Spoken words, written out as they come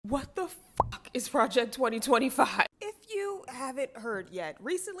What the fuck is Project 2025? If you haven't heard yet,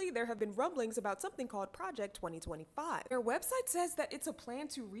 recently there have been rumblings about something called Project 2025. Their website says that it's a plan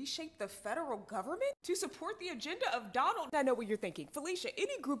to reshape the federal government to support the agenda of Donald. I know what you're thinking. Felicia,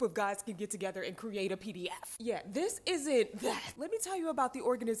 any group of guys can get together and create a PDF. Yeah, this isn't that. Let me tell you about the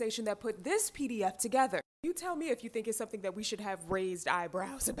organization that put this PDF together. You tell me if you think it's something that we should have raised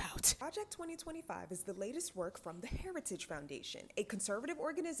eyebrows about. Project 2025 is the latest work from the Heritage Foundation, a conservative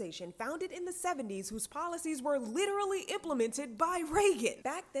organization founded in the 70s whose policies were literally implemented by Reagan.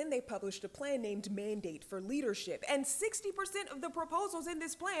 Back then, they published a plan named Mandate for Leadership, and 60% of the proposals in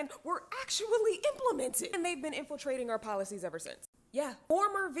this plan were actually implemented. And they've been infiltrating our policies ever since. Yeah,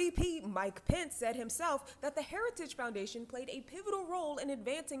 former VP Mike Pence said himself that the Heritage Foundation played a pivotal role in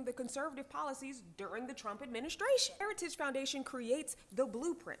advancing the conservative policies during the Trump administration. Heritage Foundation creates the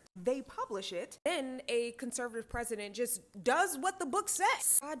blueprint. They publish it, then a conservative president just does what the book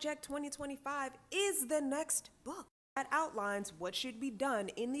says. Project 2025 is the next book that outlines what should be done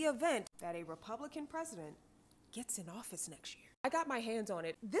in the event that a Republican president gets in office next year. I got my hands on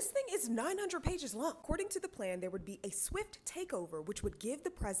it. This thing is 900 pages long. According to the plan, there would be a swift takeover, which would give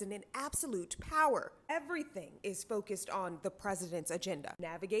the president absolute power. Everything is focused on the president's agenda.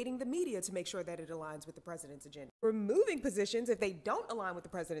 Navigating the media to make sure that it aligns with the president's agenda. Removing positions if they don't align with the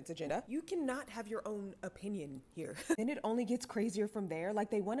president's agenda. You cannot have your own opinion here. Then it only gets crazier from there. Like,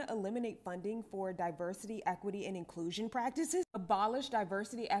 they want to eliminate funding for diversity, equity, and inclusion practices. Abolish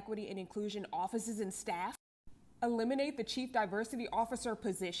diversity, equity, and inclusion offices and staff. Eliminate the chief diversity officer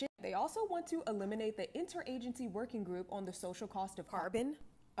position. They also want to eliminate the interagency working group on the social cost of carbon.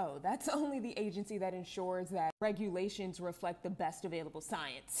 Oh, that's only the agency that ensures that regulations reflect the best available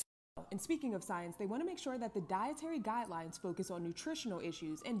science. And speaking of science, they want to make sure that the dietary guidelines focus on nutritional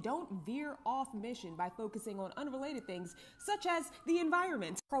issues and don't veer off mission by focusing on unrelated things such as the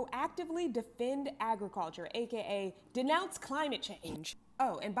environment. Proactively defend agriculture, aka denounce climate change.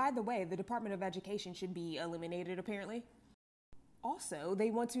 Oh, and by the way, the Department of Education should be eliminated, apparently. Also,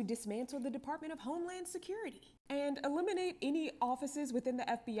 they want to dismantle the Department of Homeland Security and eliminate any offices within the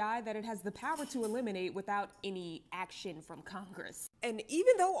FBI that it has the power to eliminate without any action from Congress. And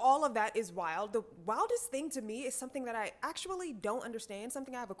even though all of that is wild, the wildest thing to me is something that I actually don't understand,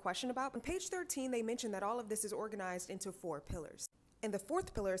 something I have a question about. On page 13, they mention that all of this is organized into 4 pillars. And the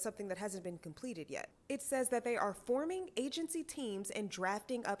 4th pillar is something that hasn't been completed yet. It says that they are forming agency teams and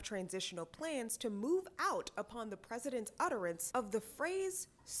drafting up transitional plans to move out upon the president's utterance of the phrase,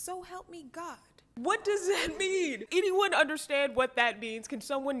 "So help me God." What does that mean? Anyone understand what that means? Can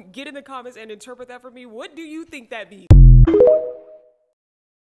someone get in the comments and interpret that for me? What do you think that means?